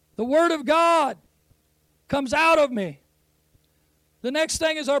 The Word of God comes out of me. The next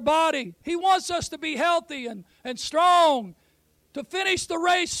thing is our body. He wants us to be healthy and strong, to finish the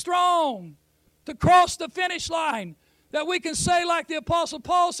race strong, to cross the finish line, that we can say like the Apostle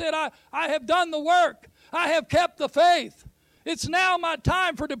Paul said, I have done the work. I have kept the faith. It's now my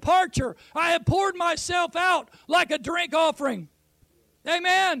time for departure. I have poured myself out like a drink offering.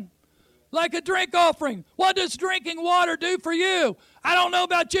 Amen. Like a drink offering. What does drinking water do for you? I don't know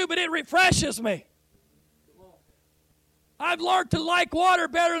about you, but it refreshes me. I've learned to like water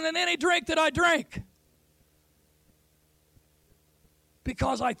better than any drink that I drink.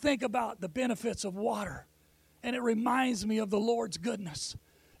 Because I think about the benefits of water. And it reminds me of the Lord's goodness.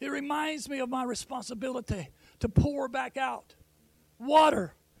 It reminds me of my responsibility to pour back out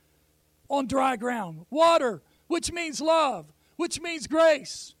water on dry ground. Water, which means love, which means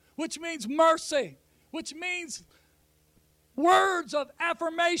grace, which means mercy, which means words of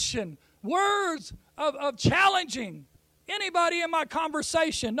affirmation, words of challenging anybody in my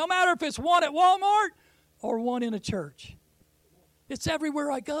conversation, no matter if it's one at Walmart or one in a church. It's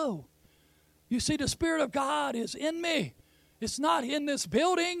everywhere I go. You see, the Spirit of God is in me. It's not in this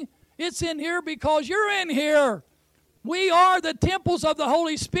building. It's in here because you're in here. We are the temples of the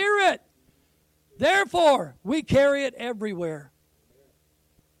Holy Spirit. Therefore, we carry it everywhere.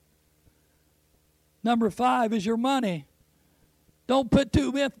 Number 5 is your money. Don't put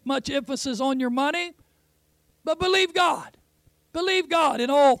too much emphasis on your money, but believe God. Believe God in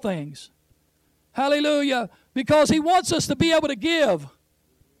all things. Hallelujah. Because He wants us to be able to give.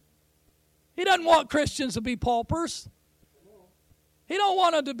 He doesn't want Christians to be paupers. He don't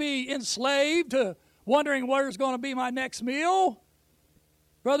want them to be enslaved to wondering where's going to be my next meal.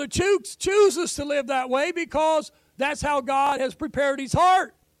 Brother Chooks chooses to live that way because that's how God has prepared his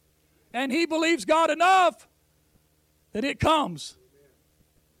heart. And he believes God enough that it comes.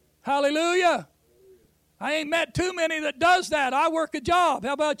 Hallelujah. I ain't met too many that does that. I work a job.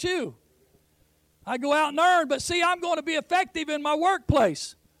 How about you? I go out and earn, but see, I'm going to be effective in my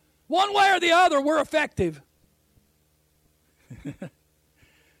workplace. One way or the other, we're effective.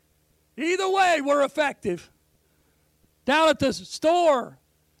 Either way, we're effective. Down at the store,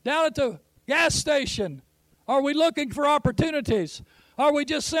 down at the gas station, are we looking for opportunities? Are we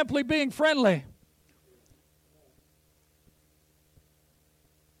just simply being friendly?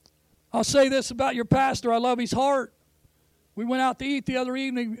 I'll say this about your pastor. I love his heart. We went out to eat the other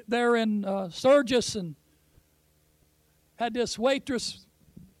evening there in Sturgis and had this waitress,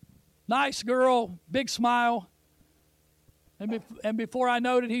 nice girl, big smile. And before I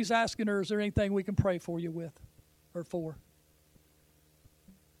noted, he's asking her, is there anything we can pray for you with or for?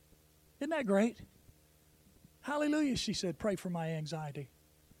 Isn't that great? Hallelujah, she said, pray for my anxiety.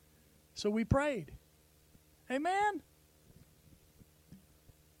 So we prayed. Amen?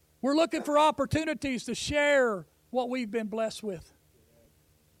 We're looking for opportunities to share what we've been blessed with.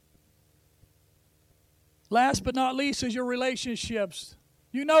 Last but not least is your relationships.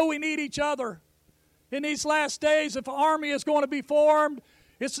 You know we need each other. In these last days, if an army is going to be formed,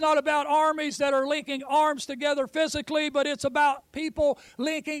 it's not about armies that are linking arms together physically, but it's about people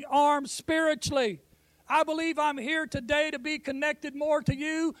linking arms spiritually. I believe I'm here today to be connected more to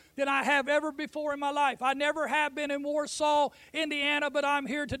you than I have ever before in my life. I never have been in Warsaw, Indiana, but I'm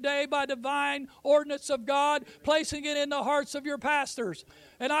here today by divine ordinance of God, placing it in the hearts of your pastors.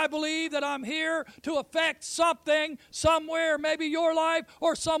 And I believe that I'm here to affect something somewhere, maybe your life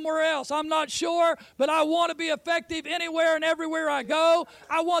or somewhere else. I'm not sure, but I want to be effective anywhere and everywhere I go.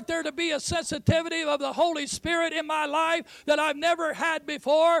 I want there to be a sensitivity of the Holy Spirit in my life that I've never had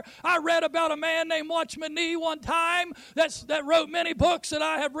before. I read about a man named Watchman Nee one time that wrote many books that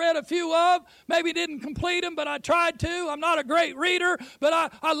I have read a few of. Maybe didn't complete them, but I tried to. I'm not a great reader,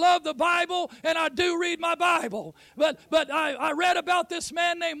 but I love the Bible, and I do read my Bible. But I read about this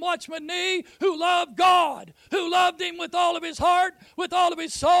man named Watchman Nee who loved God, who loved Him with all of his heart, with all of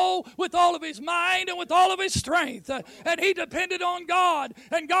his soul, with all of his mind, and with all of his strength. And he depended on God,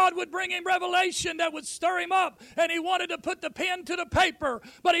 and God would bring him revelation that would stir him up, and he wanted to put the pen to the paper,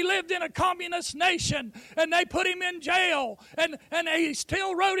 but he lived in a communist nation, and they put him in jail, and he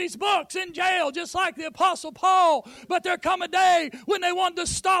still wrote his books in jail, just like the Apostle Paul. But there come a day when they wanted to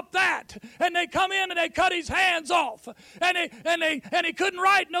stop that, and they come in and they cut his hands off, and he couldn't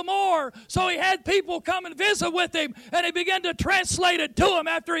write no more, so he had people come and visit with him, and he began to translate it to him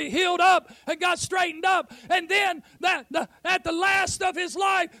after he healed up and got straightened up. And then at the last of his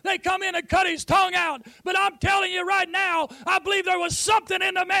life, they come in and cut his tongue out. But I'm telling you right now, I believe there was something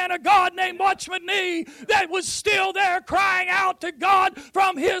in the man of God named Watchman Nee that was still there crying out to God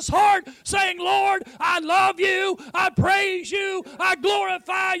from his heart, saying, Lord, I love you, I praise you, I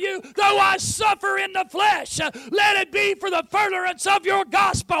glorify you, though I suffer in the flesh, let it be for the furtherance of your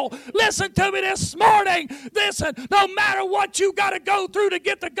gospel. Listen to me this morning. Listen, no matter what you got to go through to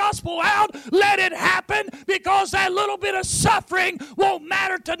get the gospel out, let it happen, because that little bit of suffering won't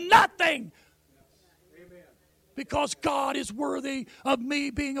matter to nothing. Because God is worthy of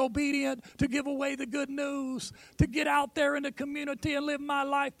me being obedient to give away the good news, to get out there in the community and live my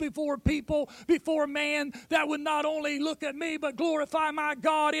life before people, before man that would not only look at me but glorify my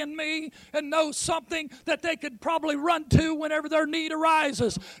God in me and know something that they could probably run to whenever their need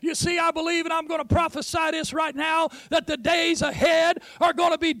arises. You see, I believe, and I'm going to prophesy this right now, that the days ahead are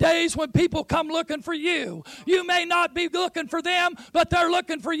going to be days when people come looking for you. You may not be looking for them, but they're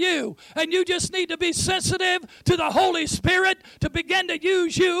looking for you. And you just need to be sensitive to the Holy Spirit to begin to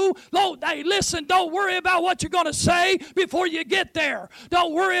use you. Hey, listen, don't worry about what you're going to say before you get there.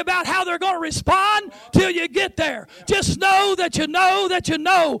 Don't worry about how they're going to respond till you get there. Just know that you know that you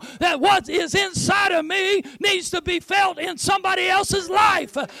know that what is inside of me needs to be felt in somebody else's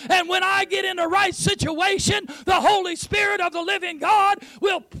life. And when I get in the right situation, the Holy Spirit of the living God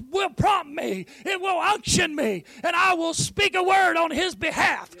will prompt me. It will unction me. And I will speak a word on His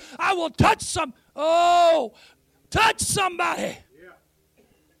behalf. I will touch touch somebody.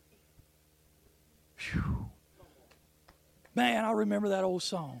 Whew. Man, I remember that old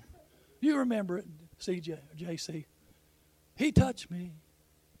song. You remember it, JC. He touched me.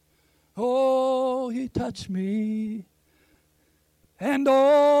 Oh, He touched me. And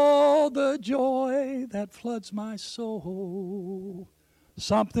all the joy that floods my soul.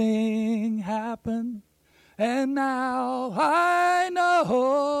 Something happened, and now I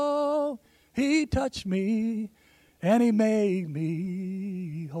know He touched me, and He made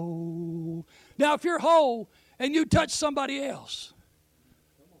me whole. Now, if you're whole and you touch somebody else,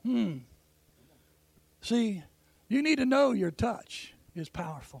 see, you need to know your touch is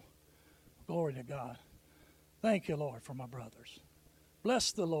powerful. Glory to God. Thank you, Lord, for my brothers.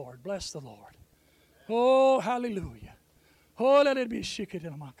 Bless the Lord. Bless the Lord. Oh, hallelujah. Oh, let it be shikit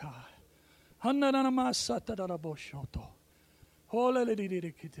in my God.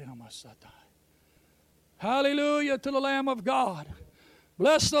 Hallelujah to the Lamb of God.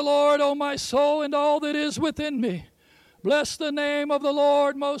 Bless the Lord, O my soul, and all that is within me. Bless the name of the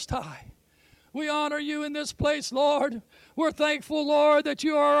Lord Most High. We honor you in this place, Lord. We're thankful, Lord, that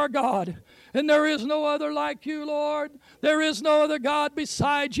you are our God. And there is no other like you, Lord. There is no other God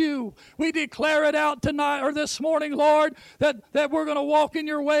beside you. We declare it out tonight or this morning, Lord, that we're going to walk in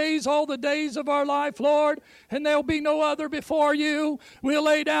your ways all the days of our life, Lord, and there'll be no other before you. We'll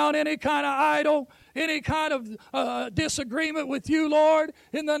lay down any kind of idol, any kind of disagreement with you, Lord.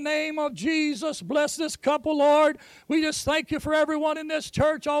 In the name of Jesus, bless this couple, Lord. We just thank you for everyone in this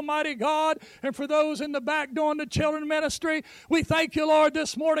church, Almighty God, and for those in the back doing the children ministry. We thank you, Lord,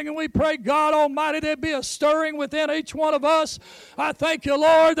 this morning, and we pray, God Almighty, there be a stirring within each one of us. I thank you,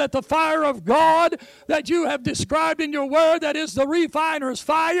 Lord, that the fire of God that you have described in your word, that is the refiner's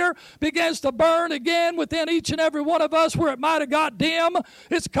fire, begins to burn again within each and every one of us where it might have got dim.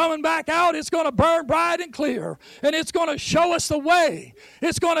 It's coming back out. It's going to burn bright and clear, and it's going to show us the way.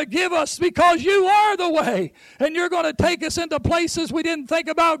 It's going to give us, because you are the way, and you're going to take us into places we didn't think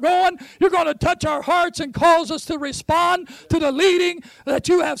about going. You're going to touch our hearts and cause us to respond to the leading that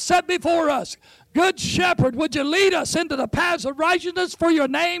you have set before us. Good Shepherd, would you lead us into the paths of righteousness for your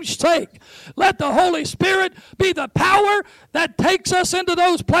name's sake? Let the Holy Spirit be the power that takes us into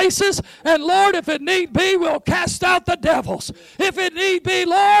those places. And Lord, if it need be, we'll cast out the devils. If it need be,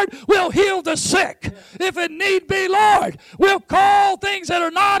 Lord, we'll heal the sick. If it need be, Lord, we'll call things that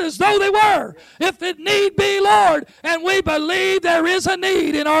are not as though they were. If it need be, Lord, and we believe there is a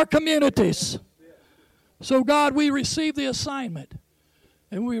need in our communities. So God, we receive the assignment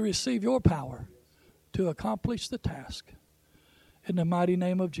and we receive your power to accomplish the task. In the mighty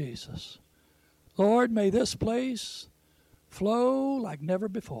name of Jesus. Lord, may this place flow like never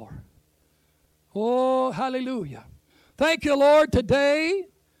before. Oh, hallelujah. Thank you, Lord, today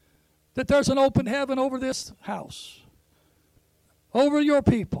that there's an open heaven over this house, over your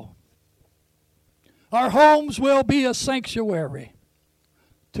people. Our homes will be a sanctuary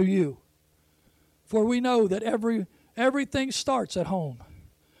to you. For we know that everything starts at home.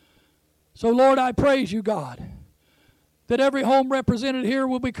 So, Lord, I praise you, God, that every home represented here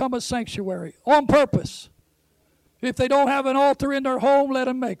will become a sanctuary on purpose. If they don't have an altar in their home, let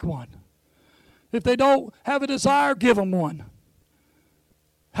them make one. If they don't have a desire, give them one.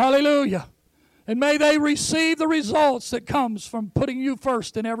 Hallelujah. And may they receive the results that comes from putting you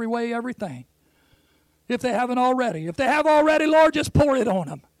first in every way, everything. If they haven't already. If they have already, Lord, just pour it on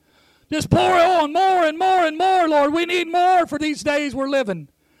them. Just pour it on more and more and more, Lord. We need more for these days we're living.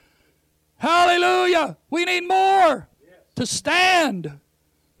 Hallelujah. We need more to stand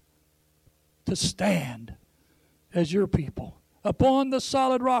as your people. Upon the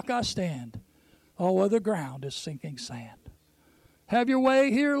solid rock I stand. All other ground is sinking sand. Have your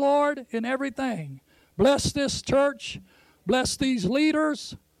way here, Lord, in everything. Bless this church. Bless these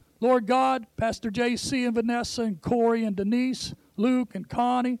leaders. Lord God, Pastor J.C. and Vanessa and Corey and Denise, Luke and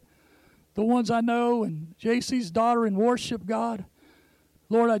Connie, the ones I know, and J.C.'s daughter in worship, God.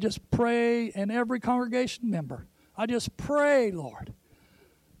 Lord, I just pray, and every congregation member, I just pray, Lord,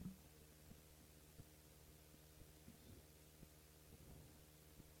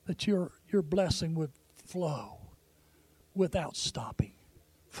 that your blessing would flow without stopping.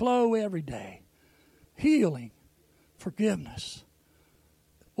 Flow every day. Healing, forgiveness,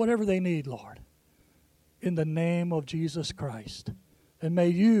 whatever they need, Lord, in the name of Jesus Christ. And may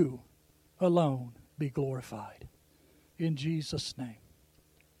you alone be glorified. In Jesus' name.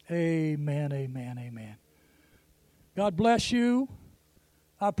 Amen, amen, amen. God bless you.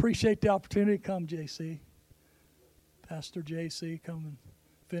 I appreciate the opportunity to come, J.C. Pastor J.C., come and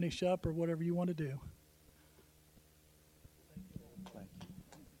finish up or whatever you want to do.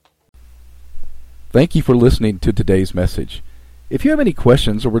 Thank you for listening to today's message. If you have any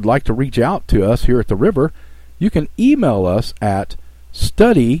questions or would like to reach out to us here at the River, you can email us at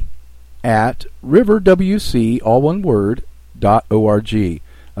study@riverwc, all one word, .org.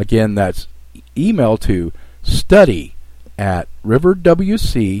 Again, that's email to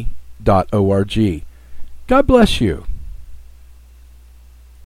study@riverwc.org. God bless you.